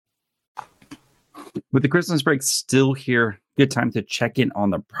with the Christmas break still here, good time to check in on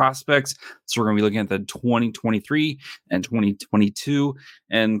the prospects. So we're going to be looking at the 2023 and 2022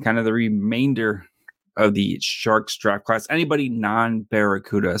 and kind of the remainder of the Sharks draft class. Anybody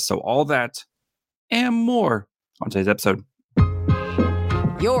non-Barracuda. So all that and more on today's episode.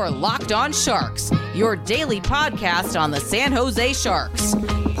 You're Locked On Sharks, your daily podcast on the San Jose Sharks.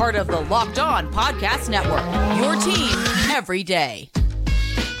 Part of the Locked On Podcast Network, your team every day.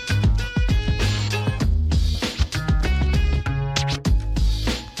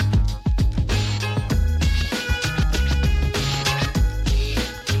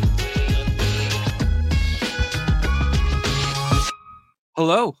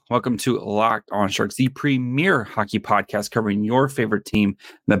 Hello, welcome to Locked On Sharks, the premier hockey podcast covering your favorite team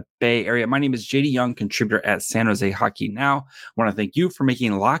in the Bay Area. My name is JD Young, contributor at San Jose Hockey Now. I want to thank you for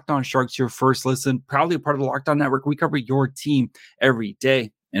making Locked On Sharks your first listen. Proudly a part of the Locked On Network, we cover your team every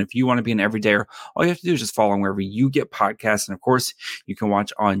day. And if you want to be an everydayer, all you have to do is just follow wherever you get podcasts. And of course, you can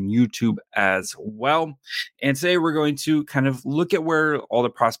watch on YouTube as well. And today we're going to kind of look at where all the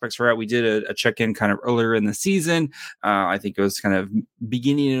prospects are at. We did a check-in kind of earlier in the season. I think it was kind of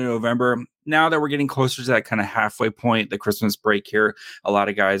beginning in November. Now that we're getting closer to that kind of halfway point, the Christmas break here, a lot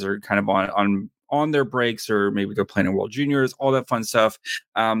of guys are kind of on their breaks, or maybe they're playing in World Juniors, all that fun stuff.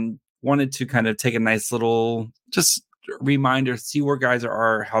 Wanted to kind of take a nice little just reminder, see where guys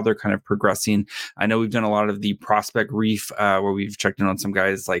are, how they're kind of progressing. I know we've done a lot of the prospect reef where we've checked in on some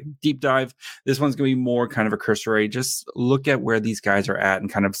guys like deep dive. This one's going to be more kind of a cursory, just look at where these guys are at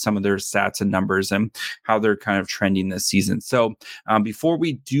and kind of some of their stats and numbers and how they're kind of trending this season. So before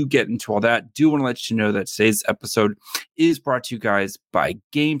we do get into all that, do want to let you know that today's episode is brought to you guys by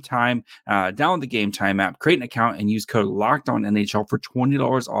Game Time. Download the Game Time app, create an account, and use code LOCKEDONNHL for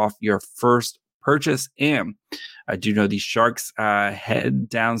 $20 off your first purchase. And I do know the Sharks head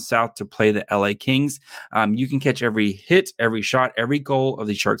down south to play the LA Kings. You can catch every hit, every shot, every goal of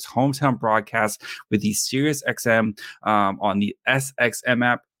the Sharks hometown broadcast with the SiriusXM on the SXM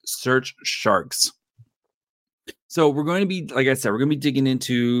app. Search Sharks. So we're going to be, like I said, we're going to be digging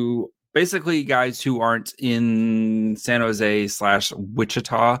into basically guys who aren't in San Jose /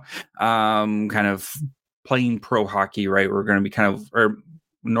 Wichita, kind of playing pro hockey, right? We're going to be kind of, or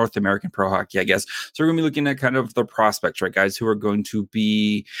North American pro hockey, I guess. So we're going to be looking at kind of the prospects, right? Guys who are going to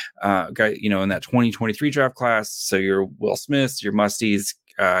be, in that 2023 draft class. So your Will Smiths, your Musties,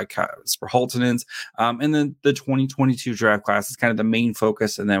 for Haltonens, and then the 2022 draft class is kind of the main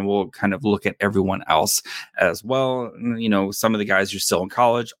focus. And then we'll kind of look at everyone else as well. You know, some of the guys who are still in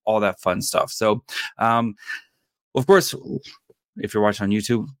college, all that fun stuff. So, of course, if you're watching on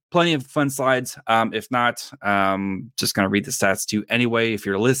YouTube, plenty of fun slides. If not, just going to read the stats to you anyway if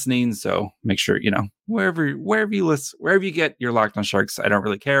you're listening. So make sure, wherever you listen, wherever you get your Locked On Sharks, I don't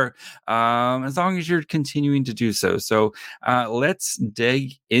really care, as long as you're continuing to do so. So let's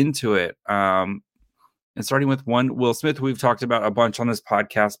dig into it. And starting with one, Will Smith, we've talked about a bunch on this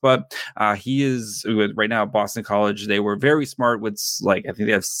podcast, but he is right now at Boston College. They were very smart with, I think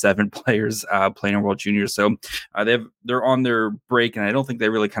they have 7 players playing in World Juniors. So they're on their break, and I don't think they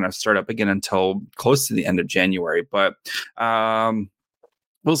really kind of start up again until close to the end of January. But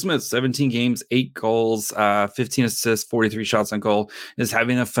Will Smith, 17 games, 8 goals, 15 assists, 43 shots on goal, is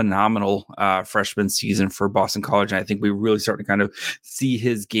having a phenomenal freshman season for Boston College. And I think we really start to kind of see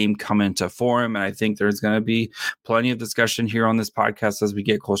his game come into form. And I think there's going to be plenty of discussion here on this podcast as we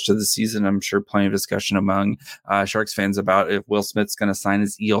get close to the season. I'm sure plenty of discussion among Sharks fans about if Will Smith's going to sign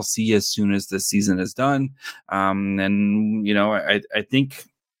his ELC as soon as this season is done. I think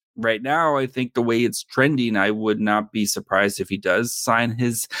right now, I think the way it's trending, I would not be surprised if he does sign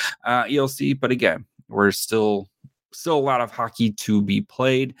his ELC. But again, we're still a lot of hockey to be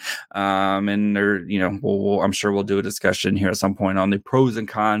played. And there, I'm sure we'll do a discussion here at some point on the pros and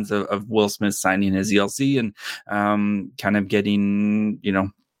cons of Will Smith signing his ELC and kind of getting,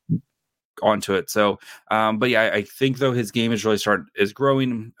 onto it. So, but yeah, I think though his game is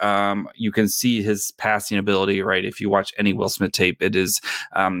growing. You can see his passing ability, right? If you watch any Will Smith tape, it is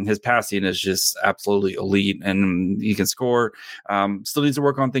his passing is just absolutely elite, and he can score. Still needs to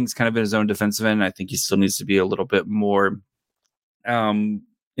work on things kind of in his own defensive end. I think he still needs to be a little bit more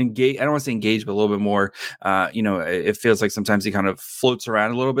engage. I don't want to say engaged, but a little bit more. It feels like sometimes he kind of floats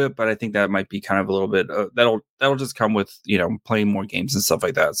around a little bit, but I think that might be kind of a little bit that'll just come with playing more games and stuff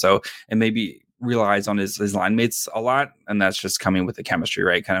like that. So, and maybe relies on his line mates a lot, and that's just coming with the chemistry,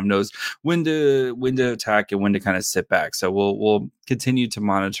 right? Kind of knows when to attack and when to kind of sit back. So we'll continue to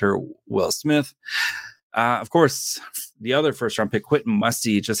monitor Will Smith. Of course, the other first round pick, Quentin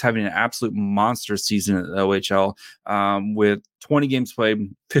Musty, just having an absolute monster season at the OHL with 20 games played,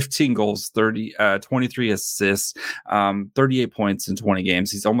 15 goals, 23 assists, 38 points in 20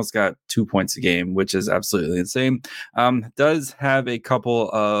 games. He's almost got 2 points a game, which is absolutely insane. Does have a couple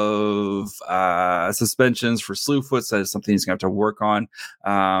of suspensions for slew foot, so that's something he's going to have to work on.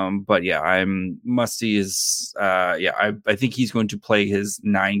 But yeah, Musty is, I think he's going to play his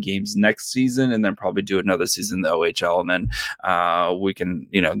 9 games next season and then probably do another season in the OHL. And then we can,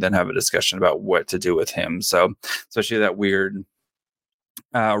 then have a discussion about what to do with him. So especially that weird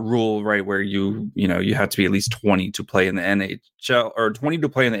rule, right, where you have to be at least 20 to play in the NHL or 20 to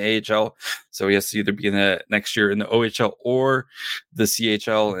play in the AHL. So he has to either be in the next year in the OHL or the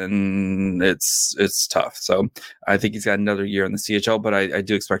CHL, and it's tough. So I think he's got another year in the CHL, but I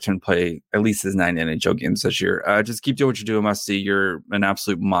do expect him to play at least his 9 NHL games this year. Just keep doing what you're doing, Musty. You're an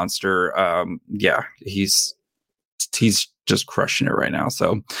absolute monster. He's just crushing it right now.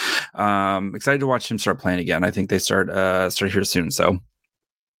 So excited to watch him start playing again. I think they start here soon. So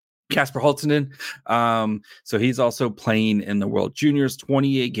Casper Halttunen. So he's also playing in the World Juniors,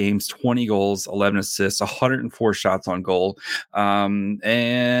 28 games, 20 goals, 11 assists, 104 shots on goal.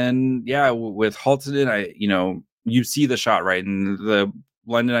 And yeah, with Halttunen, you see the shot, right? And the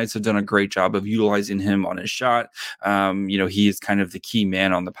London Knights have done a great job of utilizing him on his shot. He is kind of the key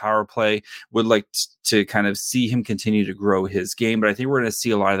man on the power play. Would like to kind of see him continue to grow his game, but I think we're going to see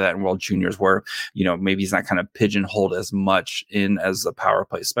a lot of that in World Juniors where, maybe he's not kind of pigeonholed as much in as a power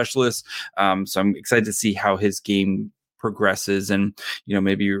play specialist. So I'm excited to see how his game progresses, and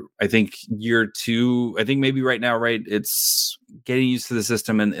maybe I think year 2, I think maybe right now, right, it's getting used to the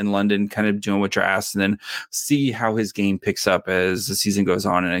system in London, kind of doing what you're asked, and then see how his game picks up as the season goes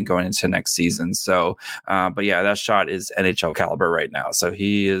on and then going into next season. So but yeah, that shot is NHL caliber right now, so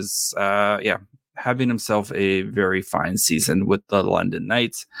he is having himself a very fine season with the London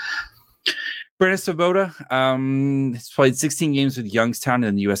Knights. Brandon Svoboda, he's played 16 games with Youngstown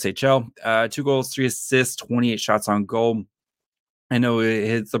in the USHL, 2 goals, 3 assists, 28 shots on goal. I know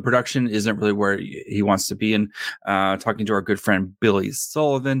the production isn't really where he wants to be. And talking to our good friend Billy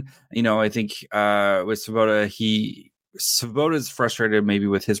Sullivan, I think with Svoboda, Svoboda is frustrated maybe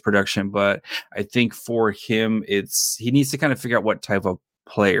with his production, but I think for him, he needs to kind of figure out what type of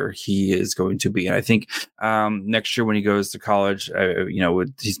player he is going to be. And I think next year when he goes to college,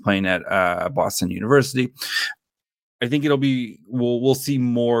 he's playing at Boston University, I think we'll see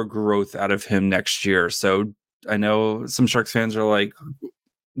more growth out of him next year. So I know some Sharks fans are like,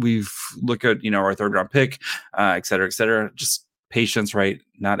 we've looked at, our 3rd round pick, et cetera, et cetera. Just patience, right?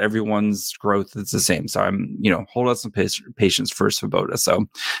 Not everyone's growth is the same. So I'm, hold out some patience for Svoboda. So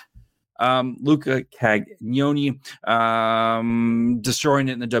Luca Cagnoni, destroying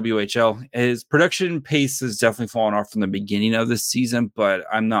it in the WHL. His production pace has definitely fallen off from the beginning of this season, but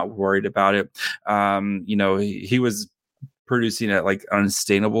I'm not worried about it. He was producing at like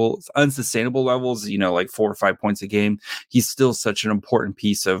unsustainable levels, like 4 or 5 points a game. He's still such an important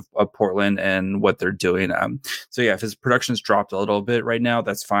piece of Portland and what they're doing. So yeah, if his production's dropped a little bit right now,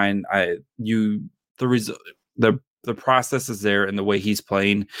 that's fine. The process is there and the way he's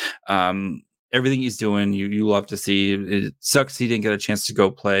playing, everything he's doing, you love to see. It sucks he didn't get a chance to go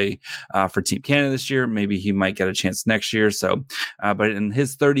play for Team Canada this year. Maybe he might get a chance next year. So, but in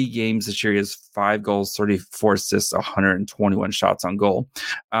his 30 games this year, he has 5 goals, 34 assists, 121 shots on goal.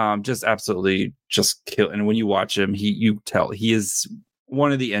 Just absolutely just kill. And when you watch him, you tell he is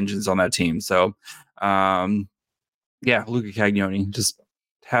one of the engines on that team. So, Luca Cagnoni just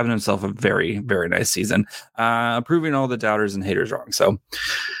having himself a very, very nice season, proving all the doubters and haters wrong. So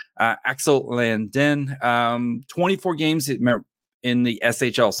Axel Landin, 24 games in the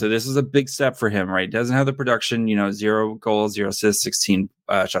SHL. So this is a big step for him, right? Doesn't have the production, 0 goals, 0 assists, 16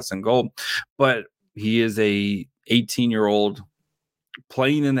 shots on goal, but he is a 18-year-old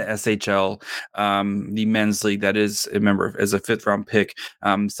playing in the SHL, the men's league that is, remember, as a 5th round pick,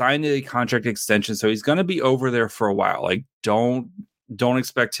 signed a contract extension. So he's going to be over there for a while. Like, don't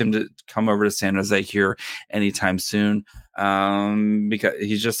expect him to come over to San Jose here anytime soon, because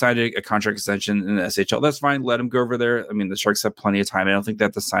he's just signed a contract extension in the SHL. That's fine. Let him go over there. I mean, the Sharks have plenty of time. I don't think they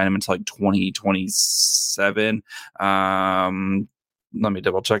have to sign him until like 2027. Let me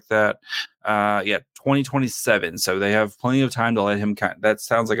double check that. 2027. So they have plenty of time to let him that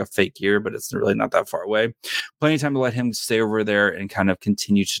sounds like a fake year, but it's really not that far away. Plenty of time to let him stay over there and kind of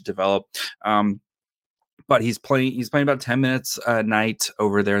continue to develop. But he's playing about 10 minutes a night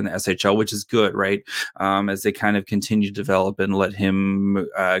over there in the SHL, which is good, right? As they kind of continue to develop and let him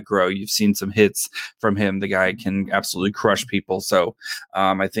grow. You've seen some hits from him. The guy can absolutely crush people. So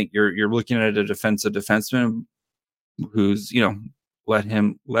I think you're looking at a defenseman who's, let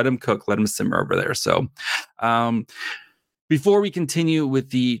him cook, let him simmer over there. So Before we continue with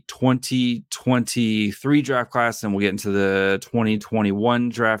the 2023 draft class, and we'll get into the 2021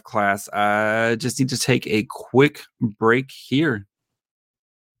 draft class, I just need to take a quick break here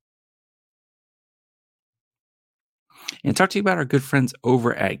and talk to you about our good friends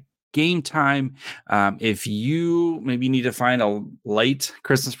over at Game Time. If you maybe need to find a late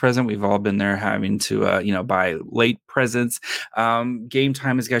Christmas present, we've all been there having to buy late presents. Game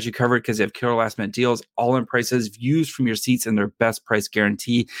Time has got you covered because they have killer last minute deals, all in prices, views from your seats, and their best price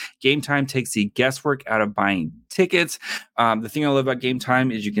guarantee. Game Time takes the guesswork out of buying tickets. The thing I love about Game Time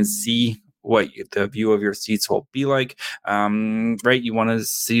is you can see what the view of your seats will be like, right? You want to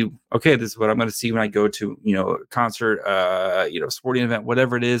see, okay, this is what I'm going to see when I go to, a concert, sporting event,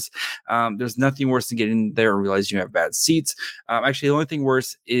 whatever it is. There's nothing worse than getting there and realizing you have bad seats. Actually, the only thing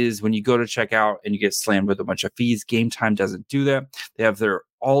worse is when you go to check out and you get slammed with a bunch of fees. Game Time doesn't do that. They have their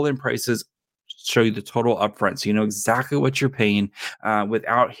all-in prices, show you the total upfront, so you know exactly what you're paying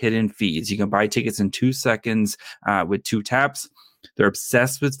without hidden fees. You can buy tickets in 2 seconds with 2 taps. They're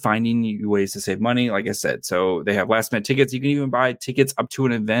obsessed with finding new ways to save money, like I said. So they have last minute tickets. You can even buy tickets up to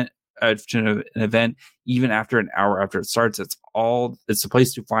an event, even after an hour after it starts. It's the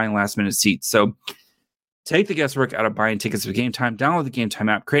place to find last minute seats. So take the guesswork out of buying tickets with Game Time. Download the Game Time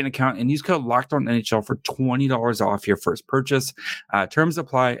app, create an account, and use code LOCKEDONNHL for $20 off your first purchase. Terms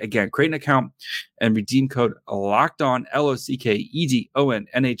apply. Again, create an account and redeem code LOCKEDON, LOCKEDON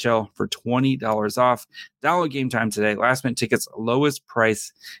NHL for $20 off. Download Game Time today. Last minute tickets, lowest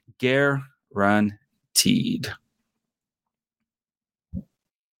price guaranteed.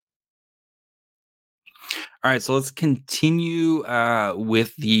 All right, so let's continue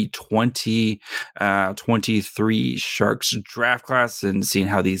with the 2023 Sharks draft class and seeing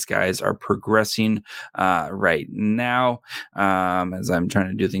how these guys are progressing right now as I'm trying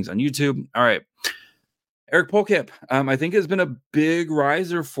to do things on YouTube. All right. Eric Polkamp, I think, has been a big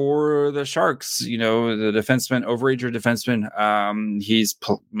riser for the Sharks. The defenseman, overager defenseman. He's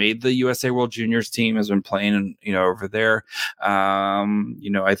made the USA World Juniors team, has been playing, over there.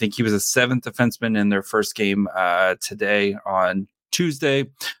 I think he was a 7th defenseman in their first game today on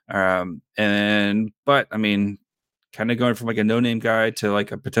Tuesday. But kind of going from like a no-name guy to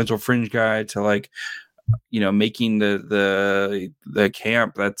like a potential fringe guy to like, making the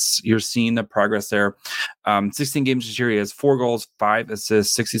camp. You're seeing the progress there. 16 games this year, he has 4 goals, 5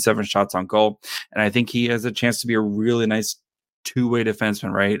 assists, 67 shots on goal, and I think he has a chance to be a really nice two-way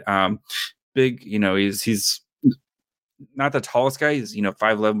defenseman. Right, big. He's not the tallest guy. He's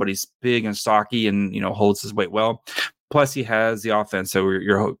 5'11", but he's big and stocky, and holds his weight well. Plus, he has the offense, so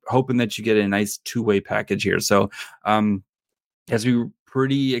you're hoping that you get a nice two-way package here. So, as we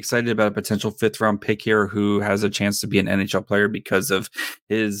pretty excited about a potential 5th round pick here who has a chance to be an NHL player because of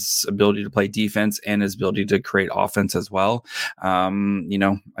his ability to play defense and his ability to create offense as well.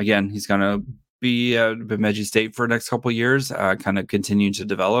 Again, he's going to be at Bemidji State for the next couple of years, kind of continue to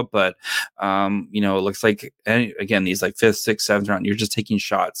develop. But, it looks like, again, these like 5th, 6th, 7th round, you're just taking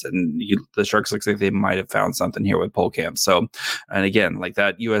shots. And the Sharks looks like they might have found something here with Polkamp. So, and again, like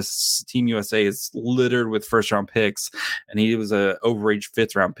that Team USA is littered with 1st round picks. And he was a overage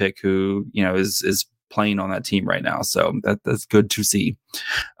 5th round pick who, is playing on that team right now. So that's good to see.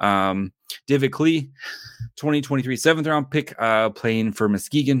 David Klee, 2023 7th round pick, playing for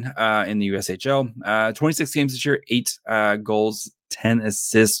Muskegon in the USHL. 26 games this year, 8 goals, 10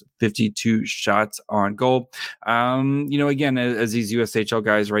 assists, 52 shots on goal. Again, as these USHL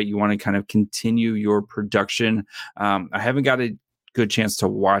guys, right, you want to kind of continue your production. I haven't got a good chance to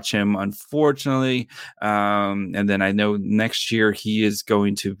watch him, unfortunately. And then I know next year he is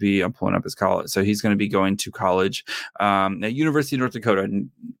going to be, I'm pulling up his college. So he's going to be going to college at University of North Dakota. And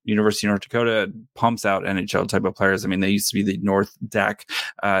University of North Dakota pumps out NHL type of players. They used to be the North Dak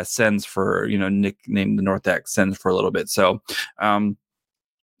Sens for, nicknamed the North Dak Sens for a little bit. So,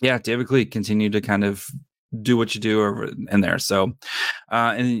 David Klee continued to kind of do what you do over in there. So,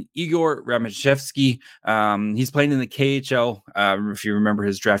 and Igor Ramachevsky, he's playing in the KHL. If you remember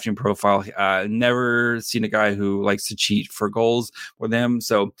his drafting profile, never seen a guy who likes to cheat for goals with him.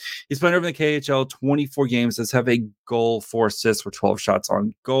 So he's playing over in the KHL, 24 games, does have a goal, 4 assists for 12 shots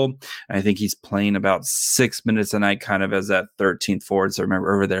on goal. And I think he's playing about 6 minutes a night, kind of as that 13th forward. So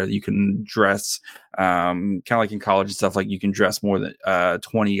remember over there, you can dress kind of like in college and stuff, like you can dress more than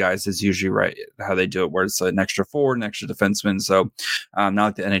 20 guys is usually right how they do it, where it's an extra forward, an extra defenseman. So not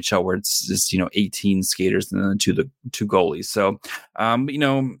like the NHL where it's just 18 skaters and then two goalies. So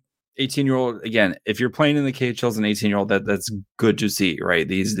 18-year-old, again, if you're playing in the KHL as an 18-year-old, that's good to see, right?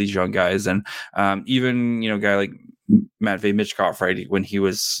 These young guys, and even a guy like Matvei Michkov, right? When he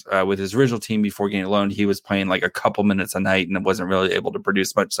was with his original team before getting loaned, he was playing like a couple minutes a night and wasn't really able to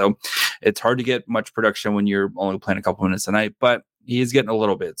produce much. So it's hard to get much production when you're only playing a couple minutes a night, but he is getting a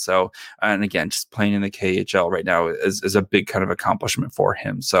little bit. So, and again, just playing in the KHL right now is a big kind of accomplishment for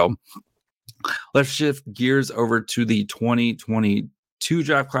him. So let's shift gears over to the 2022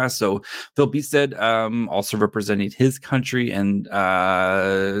 draft class. So Phil Beestead also representing his country, and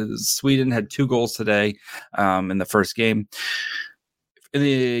Sweden had 2 goals today in the first game. In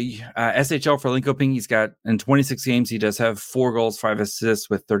the SHL for Linköping, he's got in 26 games, he does have 4 goals, 5 assists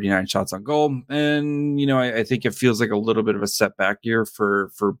with 39 shots on goal. And, I think it feels like a little bit of a setback year for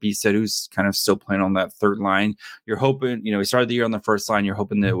Beestead, who's kind of still playing on that third line. You're hoping, he started the year on the first line. You're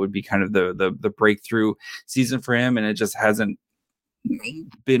hoping that it would be kind of the breakthrough season for him. And it just hasn't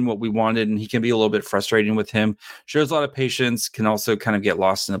been what we wanted, and he can be a little bit frustrating with him. Shows a lot of patience, can also kind of get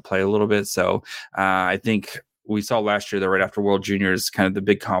lost in the play a little bit. So I think we saw last year that right after World Juniors, kind of the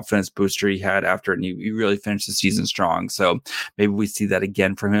big confidence booster he had after it, and he really finished the season strong. So maybe we see that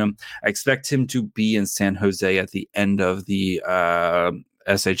again from him. I expect him to be in San Jose at the end of the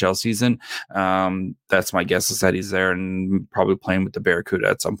SHL season. That's my guess, is that he's there and probably playing with the Barracuda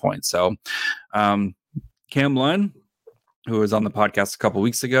at some point. So Cam Lund, who was on the podcast a couple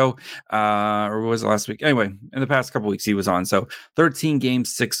weeks ago, or was it last week? Anyway, in the past couple weeks he was on. So 13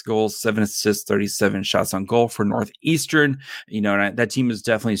 games, 6 goals, 7 assists, 37 shots on goal for Northeastern. And that team has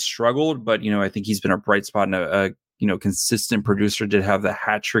definitely struggled, but I think he's been a bright spot and a consistent producer. Did have the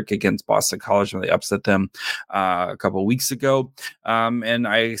hat trick against Boston College when they upset them a couple of weeks ago. And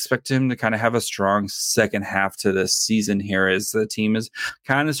I expect him to kind of have a strong second half to this season here, as the team is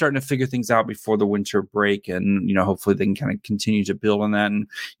kind of starting to figure things out before the winter break. And, hopefully they can kind of continue to build on that. And,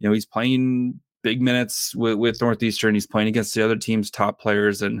 he's playing big minutes with Northeastern. He's playing against the other team's top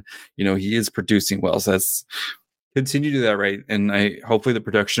players, and, he is producing well. So that's, continue to do that, right? And hopefully the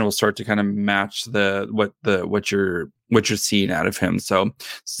production will start to kind of match what you're seeing out of him. So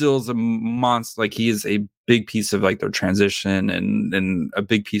still is a monster. Like, he is a big piece of like their transition and a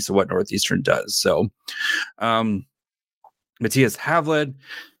big piece of what Northeastern does. So Matthias Havled,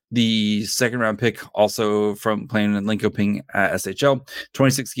 the second round pick, also from playing in Linköping SHL,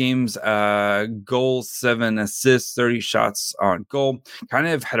 26 games, goals, 7 assists, 30 shots on goal. Kind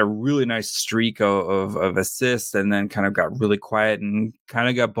of had a really nice streak of assists, and then kind of got really quiet and kind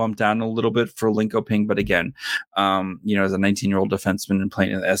of got bumped down a little bit for Linköping. But again, as a 19-year-old defenseman and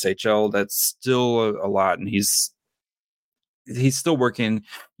playing in the SHL, that's still a lot, and he's still working,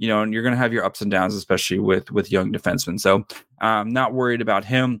 and you're going to have your ups and downs, especially with young defensemen. So not worried about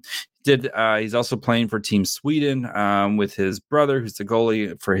him. He's also playing for Team Sweden with his brother, who's the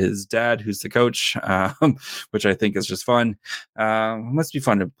goalie, for his dad, who's the coach, which I think is just fun. Must be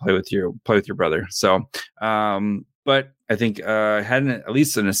fun to play with your brother. So, but I think had at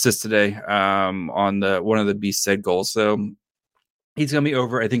least an assist today on one of the Beestead goals. So he's going to be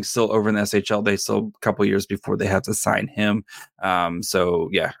over, I think, still over in the SHL. They still a couple years before they have to sign him. So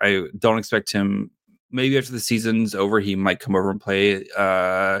yeah, I don't expect him. Maybe after the season's over, he might come over and play,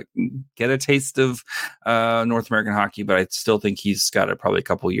 get a taste of North American hockey, but I still think he's got probably a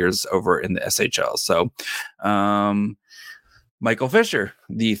couple years over in the SHL. So Michael Fisher,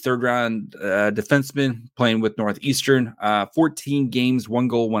 the third round defenseman playing with Northeastern, 14 games, 1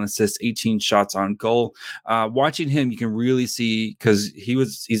 goal, 1 assist, 18 shots on goal. Watching him, you can really see, because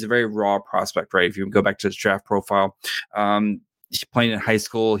he's a very raw prospect, right? If you go back to his draft profile, playing in high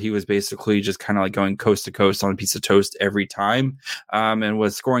school, he was basically just kind of like going coast to coast on a piece of toast every time, and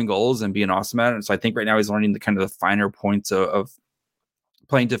was scoring goals and being awesome at it. And so I think right now he's learning the kind of the finer points of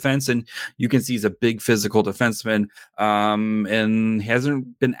playing defense, and you can see he's a big physical defenseman, and he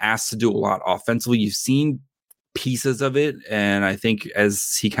hasn't been asked to do a lot offensively. You've seen pieces of it, and I think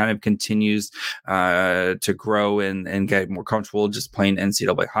as he kind of continues to grow and get more comfortable just playing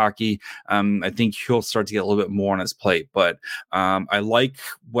NCAA hockey, I think he'll start to get a little bit more on his plate. But I like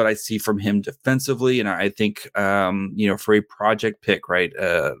what I see from him defensively, and I think for a project pick, right,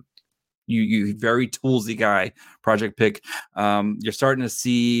 you very toolsy guy, project pick, you're starting to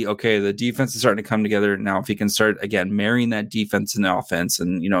see, okay, the defense is starting to come together now. If he can start again marrying that defense and the offense,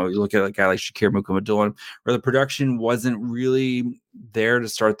 and you look at a guy like Shakir Mukhamadullin, where the production wasn't really there to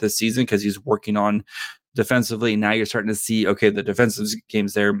start this season because he's working on defensively. Now you're starting to see, okay, the defensive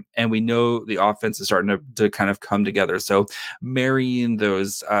game's there, and we know the offense is starting to kind of come together. So marrying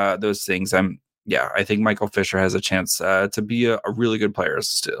those things, I think Michael Fisher has a chance to be a really good player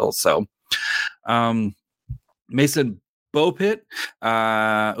still. So Mason Beaupitt.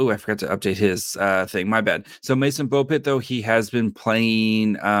 I forgot to update his thing. My bad. So Mason Beaupitt, though, he has been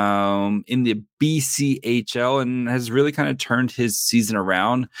playing in the BCHL and has really kind of turned his season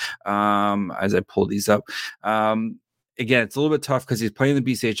around. As I pull these up. Again, it's a little bit tough because he's playing the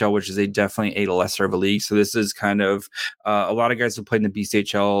BCHL, which is definitely a lesser of a league. So this is kind of a lot of guys who played in the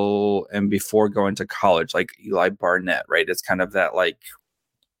BCHL and before going to college, like Eli Barnett, right? It's kind of that like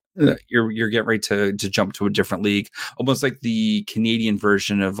you're getting ready to jump to a different league, almost like the Canadian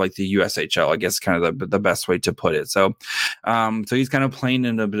version of like the USHL, I guess, kind of the best way to put it. So he's kind of playing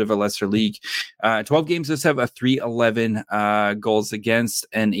in a bit of a lesser league. 12 games, does have a 311 goals against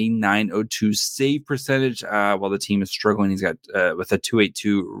and a 902 save percentage. While the team is struggling, he's got with a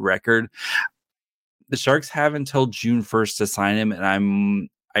 282 record. The Sharks have until June 1st to sign him, and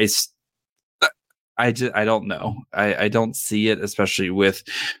I don't know. I don't see it, especially with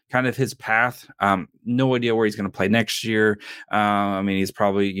kind of his path. No idea where he's going to play next year. I mean, he's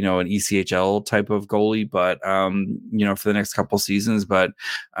probably, an ECHL type of goalie, but, for the next couple seasons, but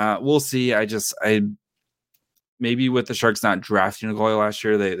we'll see. Maybe with the Sharks not drafting a goalie last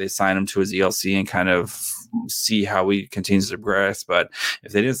year, they signed him to his ELC and kind of see how he continues to progress. But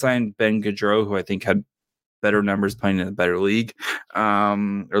if they didn't sign Ben Gaudreau, who I think had better numbers playing in a better league,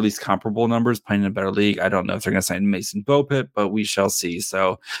 or at least comparable numbers playing in a better league, I don't know if they're going to sign Mason Beaupitt, but we shall see.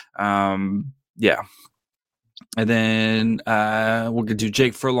 So, yeah. And then we're going to do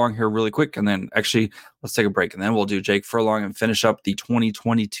Jake Furlong here really quick. And then actually, let's take a break. And then we'll do Jake Furlong and finish up the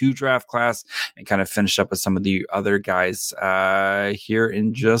 2022 draft class and kind of finish up with some of the other guys here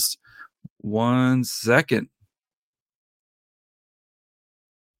in just 1 second.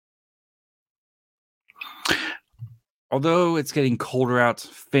 Although it's getting colder out,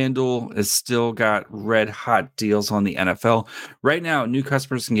 FanDuel has still got red hot deals on the NFL. Right now, new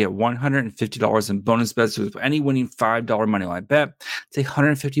customers can get $150 in bonus bets with any winning $5 moneyline bet. It's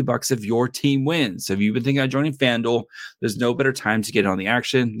 $150 if your team wins. So if you've been thinking of joining FanDuel, there's no better time to get on the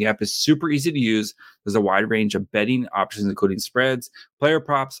action. The app is super easy to use. There's a wide range of betting options, including spreads, player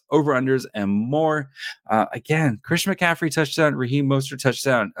props, over-unders, and more. Again, Christian McCaffrey touchdown, Raheem Mostert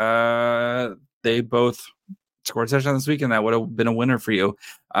touchdown. They both scored a touchdown this week, and that would have been a winner for you.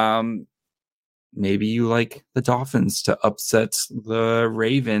 Maybe you like the Dolphins to upset the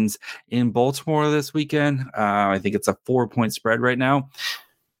Ravens in Baltimore this weekend. I think it's a 4-point spread right now.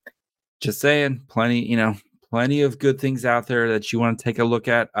 Just saying, plenty of good things out there that you want to take a look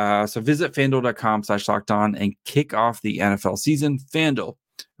at. So visit FanDuel.com/lockedon and kick off the NFL season. FanDuel,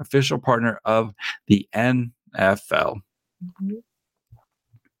 official partner of the NFL. Mm-hmm.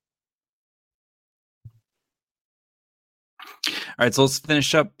 All right, so let's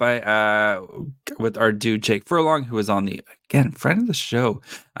finish up by with our dude Jake Furlong, who is on the friend of the show.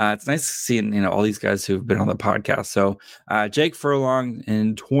 It's nice seeing all these guys who've been on the podcast. So Jake Furlong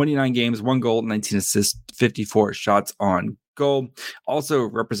in 29 games, 1 goal, 19 assists, 54 shots on goal. Also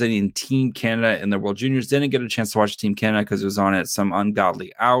representing Team Canada in the World Juniors. Didn't get a chance to watch Team Canada because it was on at some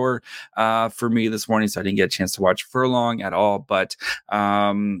ungodly hour for me this morning, so I didn't get a chance to watch Furlong at all. But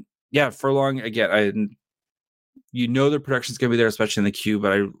Furlong again. The production's going to be there, especially in the queue,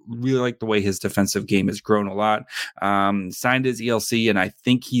 but I really like the way his defensive game has grown a lot. Signed his ELC, and I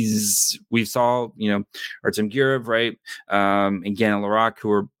think we saw, Artem Girev, right? And Gannon Laroque,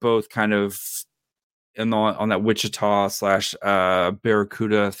 who are both kind of on that Wichita /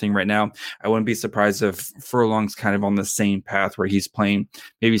 Barracuda thing right now. I wouldn't be surprised if Furlong's kind of on the same path where he's playing,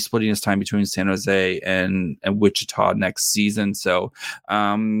 maybe splitting his time between San Jose and Wichita next season. So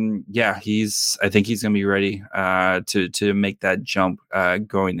I think he's going to be ready to make that jump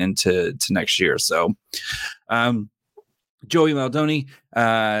going into next year. So Joey Maldoni,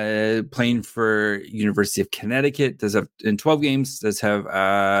 playing for University of Connecticut, does have in 12 games, does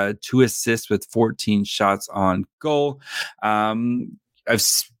have 2 assists with 14 shots on goal. I've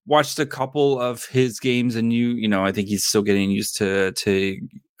watched a couple of his games, and I think he's still getting used to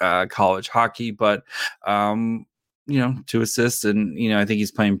college hockey, but 2 assists, and I think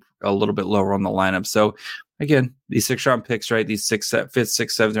he's playing a little bit lower on the lineup. So again, these 6th-round picks, right? These 5th, 6th,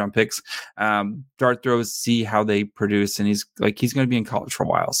 7th-round picks, dart throws, see how they produce, and he's going to be in college for a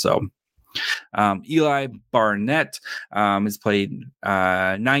while. So Eli Barnett has played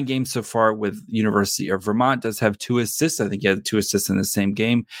 9 games so far with University of Vermont. Does have 2 assists. I think he had 2 assists in the same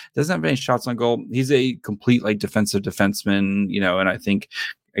game. Doesn't have any shots on goal. He's a complete defensive defenseman, and I think.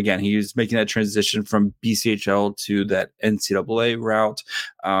 Again, he's making that transition from BCHL to that NCAA route.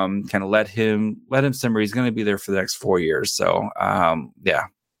 Kind of let him simmer. He's going to be there for the next 4 years. So, And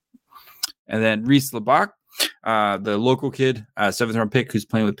then Reese LeBach, the local kid, 7th round pick, who's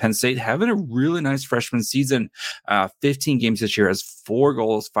playing with Penn State, having a really nice freshman season. 15 games this year, has 4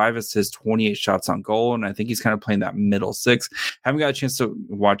 goals, 5 assists, 28 shots on goal, and I think he's kind of playing that middle six. Haven't got a chance to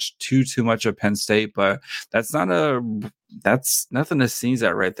watch too much of Penn State, but that's nothing to sneeze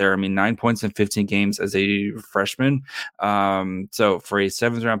at right there. I mean, 9 points in 15 games as a freshman. So for a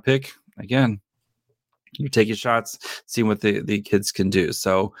 7th round pick, again, you take your shots, see what the kids can do.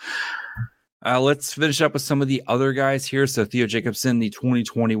 So let's finish up with some of the other guys here. So Theo Jacobson, the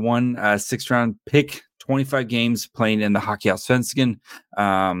 2021 6th round pick, 25 games playing in the Hockeyallsvenskan,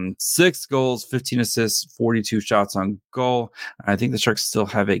 6 goals, 15 assists, 42 shots on goal. I think the Sharks still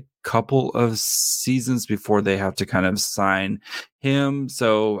have a couple of seasons before they have to kind of sign him.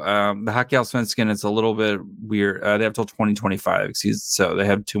 So the Hockeyallsvenskan is a little bit weird. They have till 2025, so they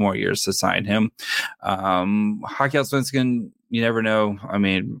have 2 more years to sign him. Hockeyallsvenskan, you never know. I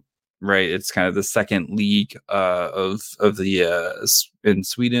mean, right, it's kind of the second league of the in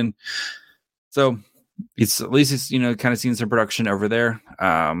Sweden. So at least he's kind of seen some production over there.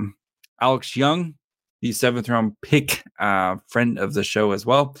 Alex Young, the 7th round pick, friend of the show as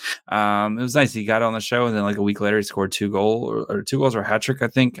well. It was nice. He got on the show, and then like a week later, he scored 2 goals or a hat trick, I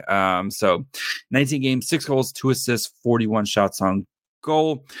think. So 19 games, 6 goals, 2 assists, 41 shots on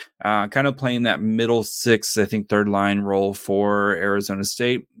goal. Kind of playing that middle six, I think, third line role for Arizona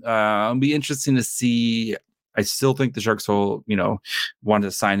State. It'll be interesting to see. I still think the Sharks will, want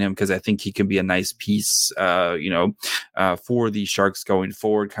to sign him because I think he can be a nice piece, for the Sharks going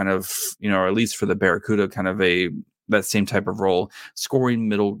forward, kind of, or at least for the Barracuda, kind of that same type of role, scoring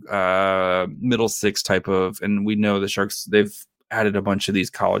middle six type of, and we know the Sharks, they've added a bunch of these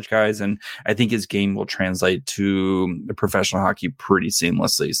college guys, and I think his game will translate to the professional hockey pretty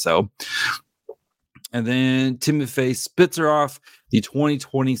seamlessly. So, and then Timofey Spitzerov, the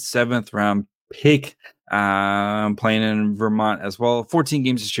 2027th round pick, playing in Vermont as well. 14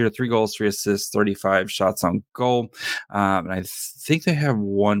 games this year, 3 goals, 3 assists, 35 shots on goal. And I think they have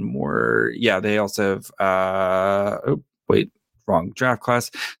one more. Yeah, they also have, wrong draft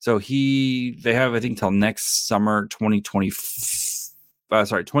class. So they have, I think, till next summer, 2025.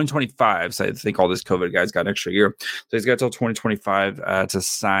 So I think all this COVID guys got an extra year. So he's got till 2025 to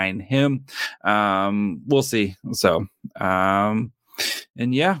sign him. We'll see. So, and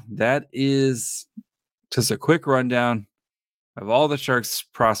yeah, that is just a quick rundown of all the Sharks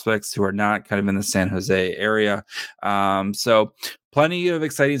prospects who are not kind of in the San Jose area. So plenty of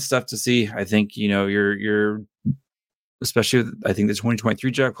exciting stuff to see. I think, you're especially, I think the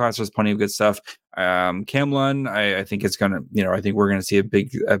 2023 draft class was plenty of good stuff. Cam Lund, I think it's gonna, I think we're gonna see a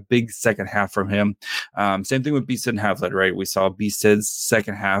big second half from him. Same thing with Beasted and Havlin, right? We saw Beasted's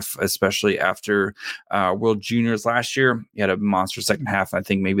second half, especially after World Juniors last year. He had a monster second half. I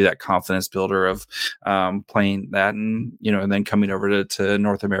think maybe that confidence builder of playing that, and and then coming over to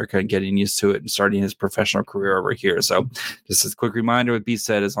North America and getting used to it and starting his professional career over here. So just a quick reminder with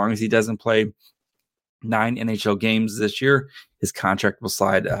Beasted, as long as he doesn't play 9 NHL games this year, his contract will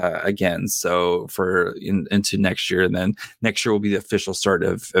slide again. So into next year, and then next year will be the official start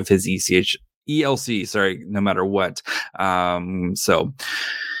of his ELC. Sorry, no matter what. So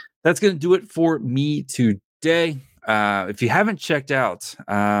that's going to do it for me today. If you haven't checked out,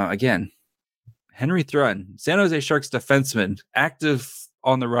 again, Henry Thrun, San Jose Sharks defenseman, active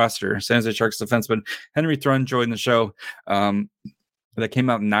on the roster. San Jose Sharks defenseman Henry Thrun joined the show. That came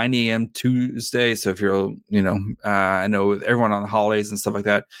out 9 a.m. Tuesday. So if you're, I know everyone on the holidays and stuff like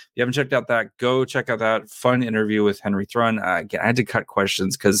that, if you haven't checked out that, go check out that fun interview with Henry Thrun. Again, I had to cut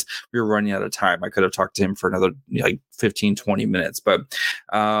questions because we were running out of time. I could have talked to him for another 15, 20 minutes, but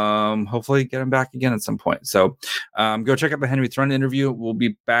hopefully get him back again at some point. So go check out the Henry Thrun interview. We'll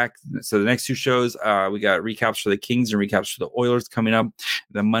be back. So the next 2 shows, we got recaps for the Kings and recaps for the Oilers coming up.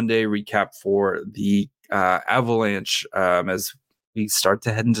 The Monday recap for the Avalanche as we start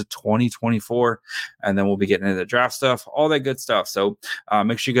to head into 2024, and then we'll be getting into the draft stuff, all that good stuff. So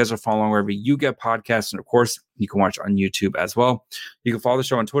make sure you guys are following wherever you get podcasts. And of course, you can watch on YouTube as well. You can follow the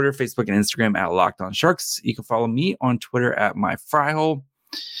show on Twitter, Facebook, and Instagram at Locked On Sharks. You can follow me on Twitter at MyFryhole.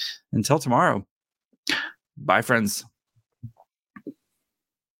 Until tomorrow. Bye, friends.